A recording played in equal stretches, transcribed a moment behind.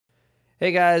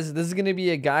Hey guys, this is going to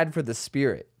be a guide for the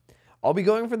Spirit. I'll be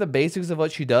going from the basics of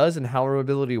what she does and how her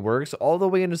ability works, all the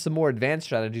way into some more advanced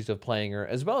strategies of playing her,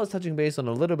 as well as touching base on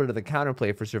a little bit of the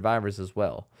counterplay for survivors as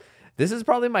well. This is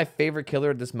probably my favorite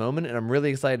killer at this moment, and I'm really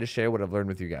excited to share what I've learned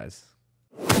with you guys.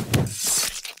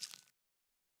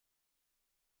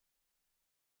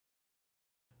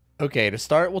 Okay, to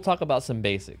start, we'll talk about some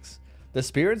basics. The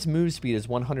Spirit's move speed is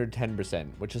 110%,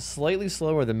 which is slightly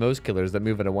slower than most killers that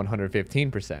move at a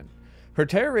 115%. Her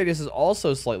terror radius is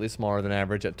also slightly smaller than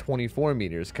average at 24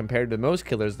 meters compared to most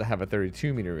killers that have a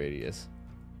 32 meter radius.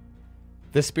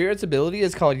 The Spirit's ability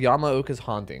is called Yamaoka's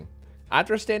Haunting.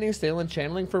 After standing still and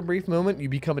channeling for a brief moment, you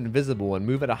become invisible and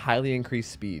move at a highly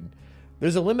increased speed.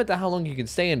 There's a limit to how long you can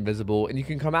stay invisible, and you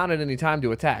can come out at any time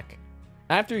to attack.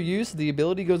 After use, the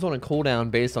ability goes on a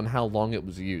cooldown based on how long it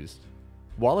was used.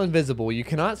 While invisible, you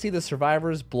cannot see the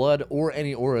survivor's blood or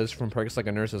any auras from perks like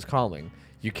a Nurse's Calling.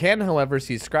 You can, however,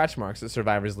 see scratch marks that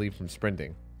survivors leave from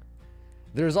sprinting.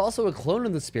 There is also a clone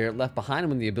of the Spirit left behind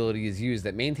when the ability is used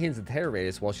that maintains the terror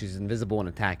radius while she's invisible and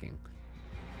attacking.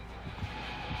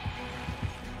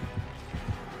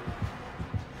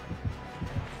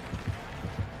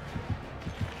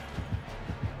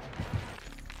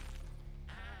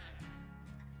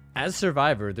 As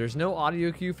Survivor, there's no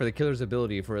audio cue for the killer's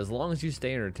ability for as long as you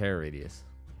stay in her terror radius.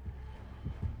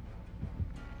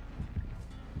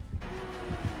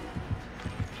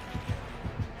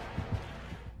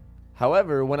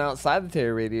 However, when outside the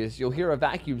terror radius, you'll hear a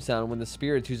vacuum sound when the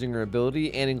Spirit's using her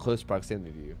ability and in close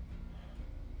proximity to you.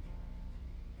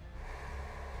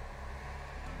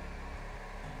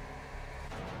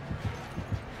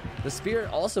 The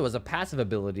Spirit also has a passive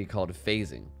ability called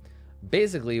phasing.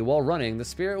 Basically, while running, the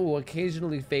Spirit will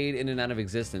occasionally fade in and out of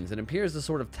existence and appears to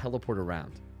sort of teleport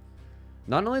around.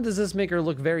 Not only does this make her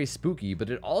look very spooky,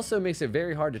 but it also makes it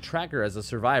very hard to track her as a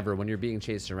survivor when you're being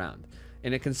chased around,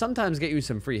 and it can sometimes get you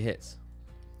some free hits.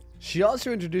 She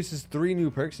also introduces 3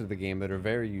 new perks to the game that are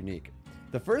very unique.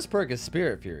 The first perk is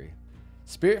Spirit Fury.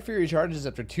 Spirit Fury charges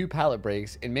after 2 pallet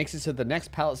breaks and makes it so the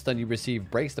next pallet stun you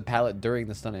receive breaks the pallet during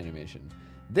the stun animation.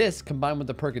 This, combined with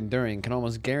the perk Enduring, can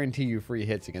almost guarantee you free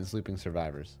hits against looping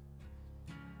survivors.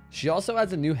 She also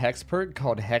adds a new Hex perk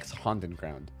called Hex Haunted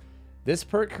Ground. This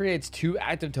perk creates 2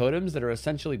 active totems that are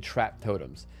essentially trap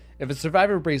totems. If a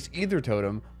survivor breaks either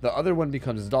totem, the other one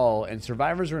becomes dull, and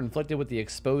survivors are inflicted with the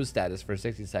exposed status for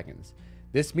 60 seconds.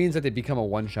 This means that they become a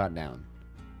one-shot down.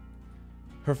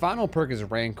 Her final perk is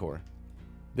Rancor.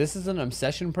 This is an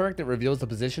obsession perk that reveals the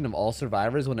position of all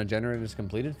survivors when a generator is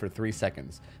completed for 3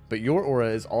 seconds, but your aura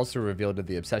is also revealed to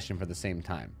the obsession for the same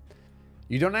time.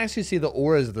 You don't actually see the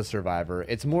auras of the survivor,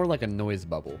 it's more like a noise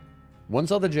bubble.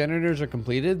 Once all the generators are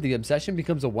completed, the obsession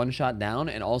becomes a one-shot down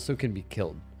and also can be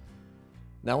killed.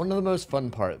 Now one of the most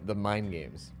fun part, the mind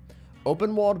games.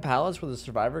 Open walled pallets where the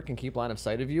survivor can keep line of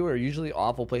sight of you are usually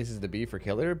awful places to be for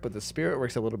killer, but the Spirit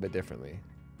works a little bit differently.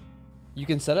 You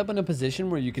can set up in a position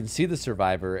where you can see the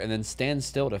survivor and then stand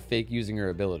still to fake using her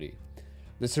ability.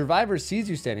 The survivor sees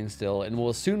you standing still and will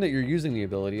assume that you're using the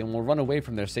ability and will run away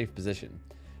from their safe position.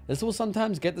 This will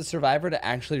sometimes get the survivor to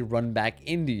actually run back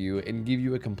into you and give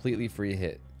you a completely free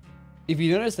hit. If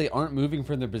you notice they aren't moving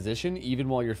from their position even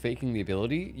while you're faking the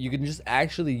ability, you can just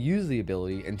actually use the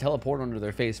ability and teleport onto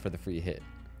their face for the free hit.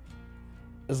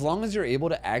 As long as you're able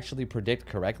to actually predict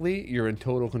correctly, you're in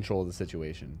total control of the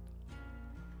situation.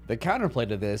 The counterplay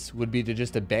to this would be to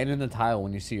just abandon the tile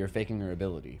when you see her faking her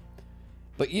ability.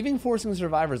 But even forcing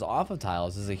survivors off of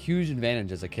tiles is a huge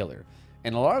advantage as a killer,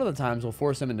 and a lot of the times will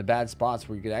force them into bad spots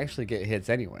where you could actually get hits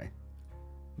anyway.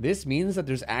 This means that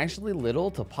there's actually little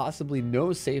to possibly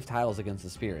no safe tiles against the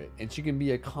Spirit, and she can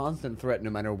be a constant threat no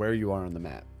matter where you are on the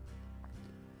map.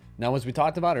 Now, as we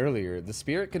talked about earlier, the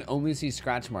Spirit can only see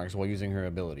scratch marks while using her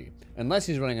ability, unless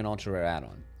she's running an ultra rare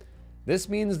add-on. This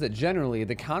means that generally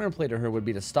the counterplay to her would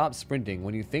be to stop sprinting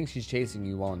when you think she's chasing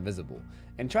you while invisible,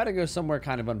 and try to go somewhere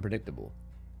kind of unpredictable.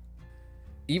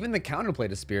 Even the counterplay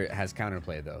to Spirit has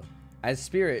counterplay though. As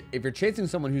Spirit, if you're chasing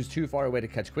someone who's too far away to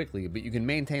catch quickly but you can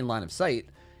maintain line of sight,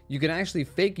 you can actually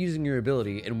fake using your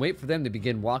ability and wait for them to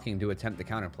begin walking to attempt to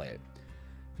counterplay it.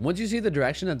 Once you see the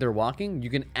direction that they're walking, you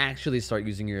can actually start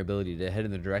using your ability to head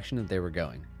in the direction that they were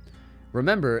going.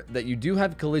 Remember that you do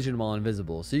have collision while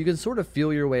invisible, so you can sort of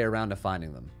feel your way around to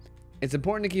finding them. It's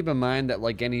important to keep in mind that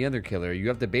like any other killer, you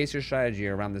have to base your strategy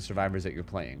around the survivors that you're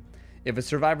playing. If a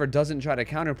survivor doesn't try to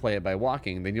counterplay it by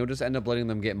walking, then you'll just end up letting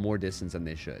them get more distance than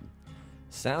they should.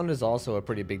 Sound is also a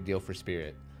pretty big deal for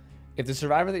Spirit. If the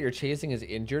survivor that you're chasing is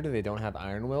injured and they don't have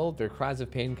Iron Will, their cries of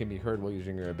pain can be heard while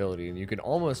using your ability, and you can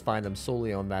almost find them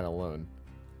solely on that alone.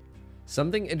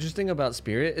 Something interesting about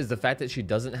Spirit is the fact that she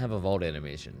doesn't have a vault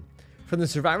animation. From the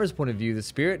survivor's point of view, the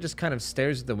spirit just kind of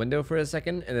stares at the window for a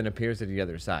second and then appears at the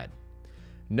other side.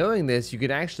 Knowing this, you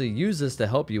can actually use this to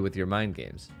help you with your mind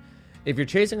games. If you're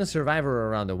chasing a survivor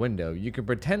around a window, you can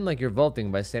pretend like you're vaulting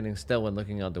by standing still and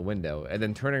looking out the window, and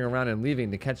then turning around and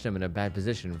leaving to catch them in a bad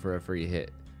position for a free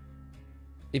hit.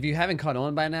 If you haven't caught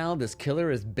on by now, this killer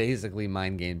is basically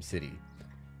Mind Game City.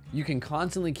 You can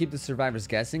constantly keep the survivors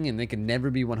guessing, and they can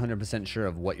never be 100% sure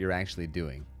of what you're actually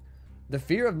doing. The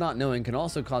fear of not knowing can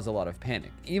also cause a lot of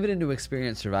panic, even into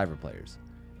experienced survivor players.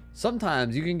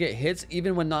 Sometimes you can get hits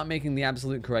even when not making the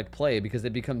absolute correct play because they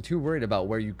become too worried about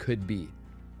where you could be.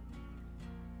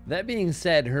 That being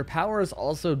said, her power is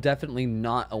also definitely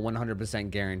not a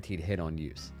 100% guaranteed hit on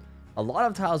use. A lot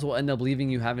of tiles will end up leaving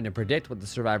you having to predict what the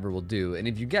survivor will do, and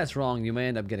if you guess wrong, you may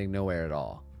end up getting nowhere at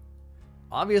all.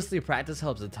 Obviously, practice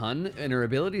helps a ton, and her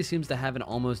ability seems to have an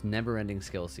almost never-ending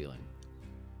skill ceiling.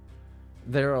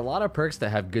 There are a lot of perks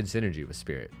that have good synergy with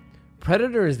Spirit.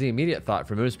 Predator is the immediate thought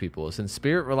for most people, since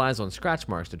Spirit relies on scratch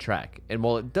marks to track, and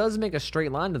while it does make a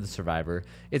straight line to the survivor,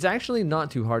 it's actually not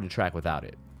too hard to track without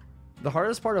it. The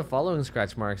hardest part of following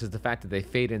scratch marks is the fact that they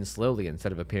fade in slowly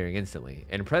instead of appearing instantly,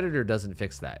 and Predator doesn't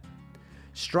fix that.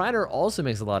 Strider also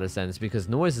makes a lot of sense because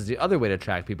noise is the other way to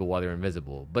track people while they're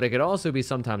invisible, but it could also be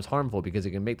sometimes harmful because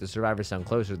it can make the survivor sound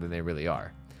closer than they really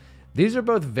are. These are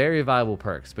both very viable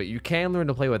perks, but you can learn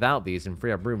to play without these and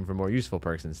free up room for more useful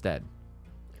perks instead.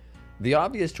 The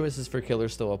obvious choices for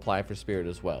killers still apply for Spirit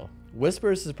as well.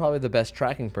 Whispers is probably the best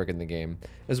tracking perk in the game,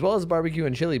 as well as Barbecue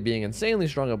and Chili being insanely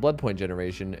strong at blood point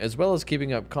generation, as well as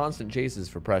keeping up constant chases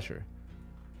for pressure.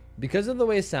 Because of the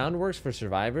way sound works for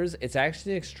survivors, it's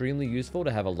actually extremely useful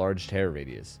to have a large terror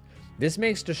radius. This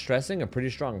makes Distressing a pretty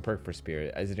strong perk for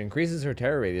Spirit, as it increases her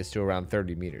terror radius to around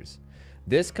 30 meters.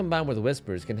 This combined with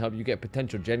Whispers can help you get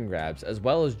potential gen grabs, as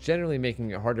well as generally making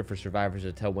it harder for survivors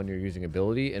to tell when you're using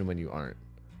ability and when you aren't.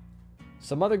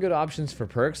 Some other good options for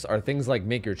perks are things like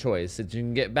Make Your Choice, since you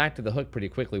can get back to the hook pretty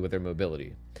quickly with their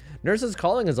mobility. Nurse's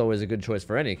Calling is always a good choice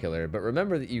for any killer, but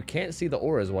remember that you can't see the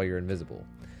auras while you're invisible.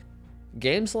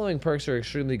 Game slowing perks are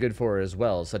extremely good for her as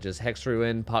well, such as Hex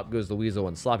Ruin, Pop Goes the Weasel,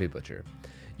 and Sloppy Butcher.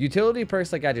 Utility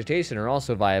perks like Agitation are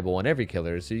also viable on every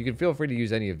killer, so you can feel free to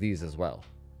use any of these as well.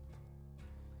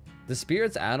 The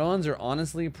Spirit's add-ons are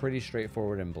honestly pretty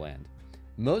straightforward and bland.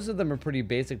 Most of them are pretty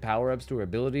basic power-ups to her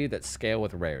ability that scale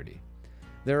with rarity.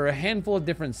 There are a handful of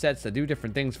different sets that do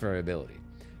different things for her ability.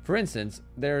 For instance,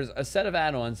 there's a set of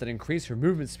add-ons that increase her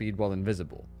movement speed while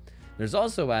invisible. There's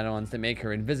also add-ons that make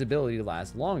her invisibility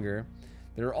last longer.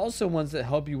 There are also ones that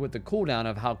help you with the cooldown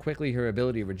of how quickly her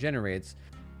ability regenerates.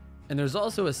 And there's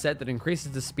also a set that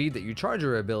increases the speed that you charge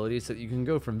her ability so that you can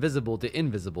go from visible to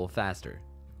invisible faster.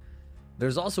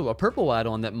 There's also a purple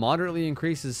add-on that moderately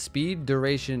increases speed,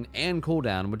 duration, and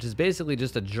cooldown, which is basically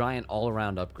just a giant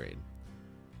all-around upgrade.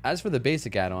 As for the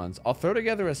basic add-ons, I'll throw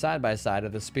together a side-by-side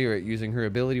of the Spirit using her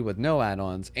ability with no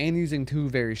add-ons and using two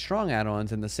very strong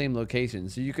add-ons in the same location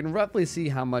so you can roughly see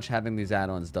how much having these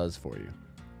add-ons does for you.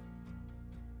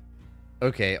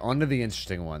 Okay, on to the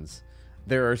interesting ones.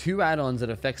 There are two add-ons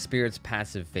that affect Spirit's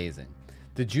passive phasing.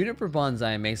 The Juniper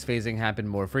Bonsai makes phasing happen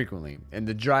more frequently, and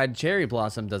the Dried Cherry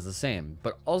Blossom does the same,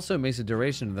 but also makes the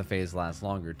duration of the phase last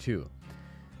longer too.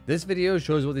 This video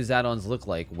shows what these add-ons look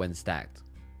like when stacked.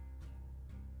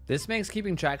 This makes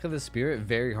keeping track of the Spirit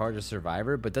very hard to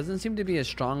Survivor, but doesn't seem to be as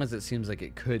strong as it seems like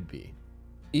it could be.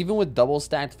 Even with double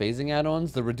stacked phasing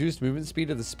add-ons, the reduced movement speed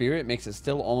of the Spirit makes it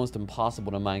still almost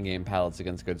impossible to mind game pallets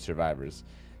against good survivors.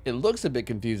 It looks a bit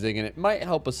confusing and it might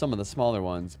help with some of the smaller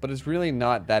ones, but it's really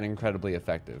not that incredibly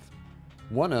effective.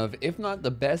 One of, if not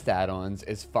the best add-ons,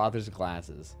 is Father's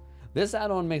Glasses. This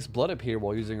add-on makes blood appear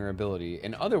while using her ability,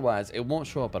 and otherwise it won't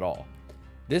show up at all.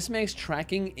 This makes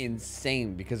tracking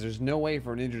insane because there's no way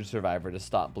for an injured survivor to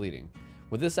stop bleeding.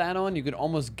 With this add-on, you can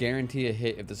almost guarantee a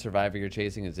hit if the survivor you're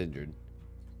chasing is injured.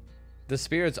 The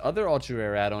Spirit's other ultra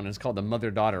rare add-on is called the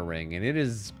Mother-Daughter Ring, and it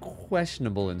is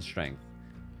questionable in strength.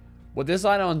 What this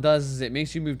add-on does is it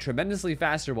makes you move tremendously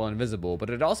faster while invisible, but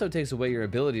it also takes away your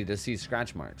ability to see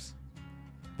scratch marks.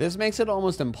 This makes it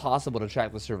almost impossible to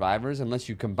track the survivors unless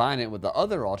you combine it with the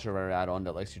other ultra rare add-on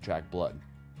that lets you track blood.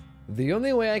 The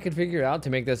only way I could figure out to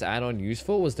make this add-on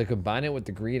useful was to combine it with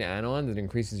the green add-on that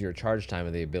increases your charge time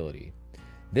of the ability.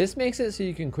 This makes it so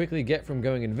you can quickly get from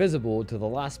going invisible to the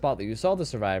last spot that you saw the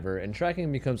survivor, and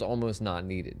tracking becomes almost not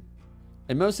needed.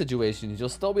 In most situations, you'll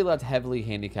still be left heavily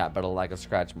handicapped by the lack of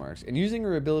scratch marks, and using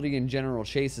your ability in general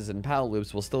chases and pallet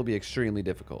loops will still be extremely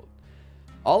difficult.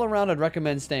 All around, I'd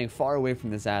recommend staying far away from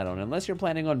this add-on unless you're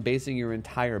planning on basing your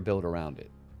entire build around it.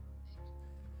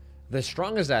 The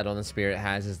strongest add-on the Spirit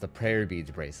has is the Prayer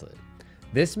Beads Bracelet.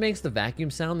 This makes the vacuum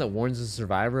sound that warns the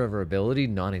survivor of her ability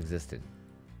non-existent.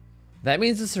 That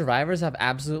means the survivors have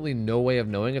absolutely no way of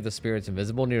knowing if the spirit's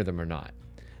invisible near them or not.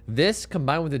 This,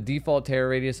 combined with the default terror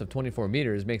radius of 24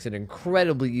 meters, makes it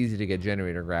incredibly easy to get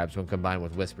generator grabs when combined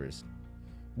with Whispers.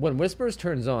 When Whispers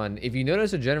turns on, if you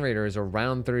notice a generator is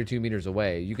around 32 meters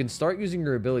away, you can start using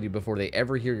your ability before they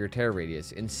ever hear your terror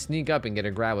radius and sneak up and get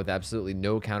a grab with absolutely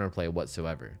no counterplay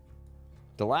whatsoever.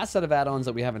 The last set of add-ons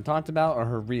that we haven't talked about are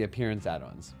her reappearance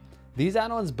add-ons. These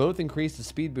add-ons both increase the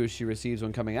speed boost she receives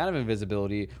when coming out of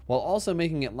invisibility, while also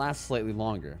making it last slightly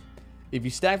longer. If you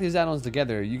stack these add-ons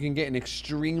together, you can get an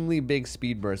extremely big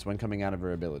speed burst when coming out of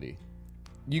her ability.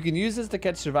 You can use this to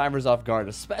catch survivors off guard,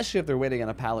 especially if they're waiting on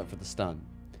a pallet for the stun.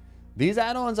 These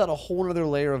add-ons add a whole other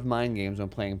layer of mind games when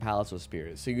playing pallets with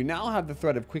spirits, so you now have the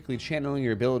threat of quickly channeling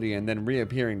your ability and then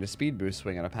reappearing to speed boost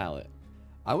swing on a pallet.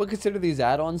 I would consider these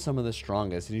add-ons some of the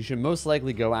strongest, and you should most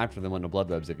likely go after them on the blood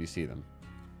webs if you see them.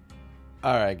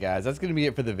 Alright guys, that's going to be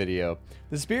it for the video.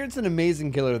 The Spirit's an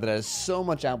amazing killer that has so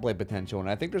much outplay potential, and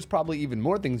I think there's probably even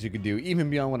more things you could do even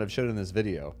beyond what I've showed in this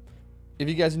video. If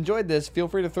you guys enjoyed this, feel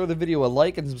free to throw the video a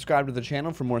like and subscribe to the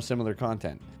channel for more similar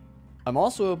content. I'm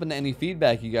also open to any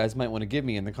feedback you guys might want to give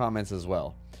me in the comments as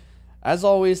well. As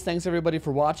always, thanks everybody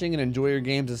for watching and enjoy your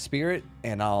games of Spirit,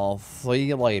 and I'll see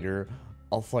you later.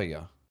 I'll see ya.